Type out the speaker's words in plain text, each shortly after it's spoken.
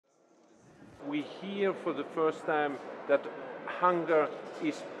We hear for the first time that hunger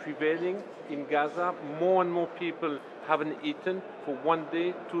is prevailing in Gaza. More and more people haven't eaten for 1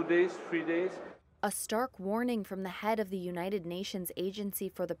 day, 2 days, 3 days. A stark warning from the head of the United Nations Agency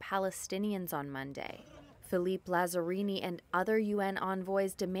for the Palestinians on Monday. Philippe Lazzarini and other UN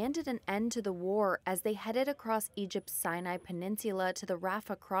envoys demanded an end to the war as they headed across Egypt's Sinai Peninsula to the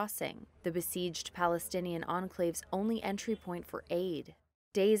Rafah crossing, the besieged Palestinian enclave's only entry point for aid.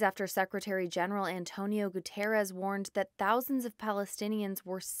 Days after Secretary-General Antonio Guterres warned that thousands of Palestinians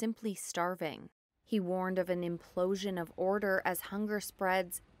were simply starving. He warned of an implosion of order as hunger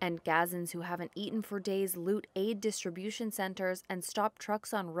spreads, and Gazans who haven't eaten for days loot aid distribution centers and stop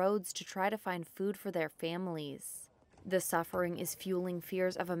trucks on roads to try to find food for their families. The suffering is fueling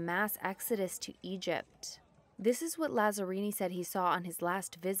fears of a mass exodus to Egypt. This is what Lazzarini said he saw on his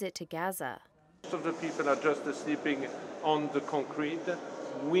last visit to Gaza. Most of the people are just sleeping on the concrete.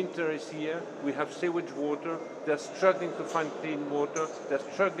 Winter is here. We have sewage water. They're struggling to find clean water. They're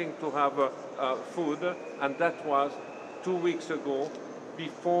struggling to have food. And that was 2 weeks ago,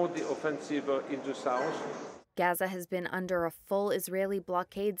 before the offensive in the south. Gaza has been under a full Israeli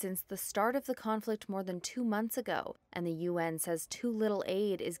blockade since the start of the conflict more than 2 months ago, and the UN says too little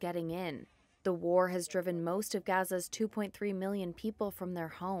aid is getting in. The war has driven most of Gaza's 2.3 million people from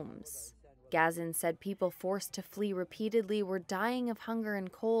their homes. Gazans said people forced to flee repeatedly were dying of hunger and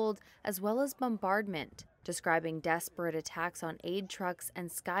cold, as well as bombardment, describing desperate attacks on aid trucks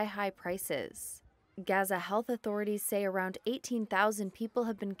and sky-high prices. Gaza health authorities say around 18,000 people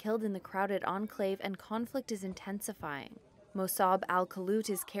have been killed in the crowded enclave, and conflict is intensifying. Mossab al-Khalut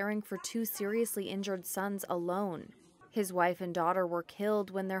is caring for 2 seriously injured sons alone. His wife and daughter were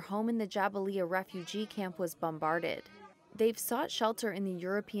killed when their home in the Jabalia refugee camp was bombarded. They've sought shelter in the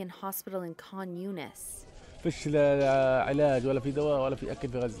European hospital in Khan Yunis.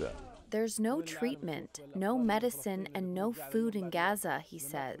 There's no treatment, no medicine, and no food in Gaza, he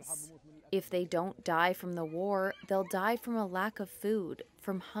says. If they don't die from the war, they'll die from a lack of food,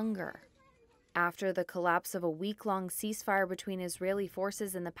 from hunger. After the collapse of a week-long ceasefire between Israeli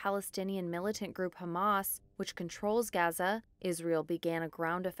forces and the Palestinian militant group Hamas, which controls Gaza, Israel began a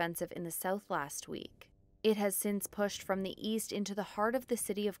ground offensive in the south last week. It has since pushed from the east into the heart of the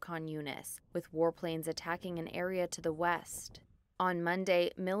city of Khan Yunis, with warplanes attacking an area to the west. On Monday,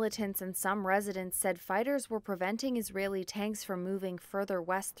 militants and some residents said fighters were preventing Israeli tanks from moving further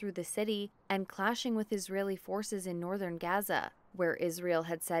west through the city and clashing with Israeli forces in northern Gaza, where Israel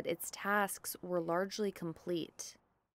had said its tasks were largely complete.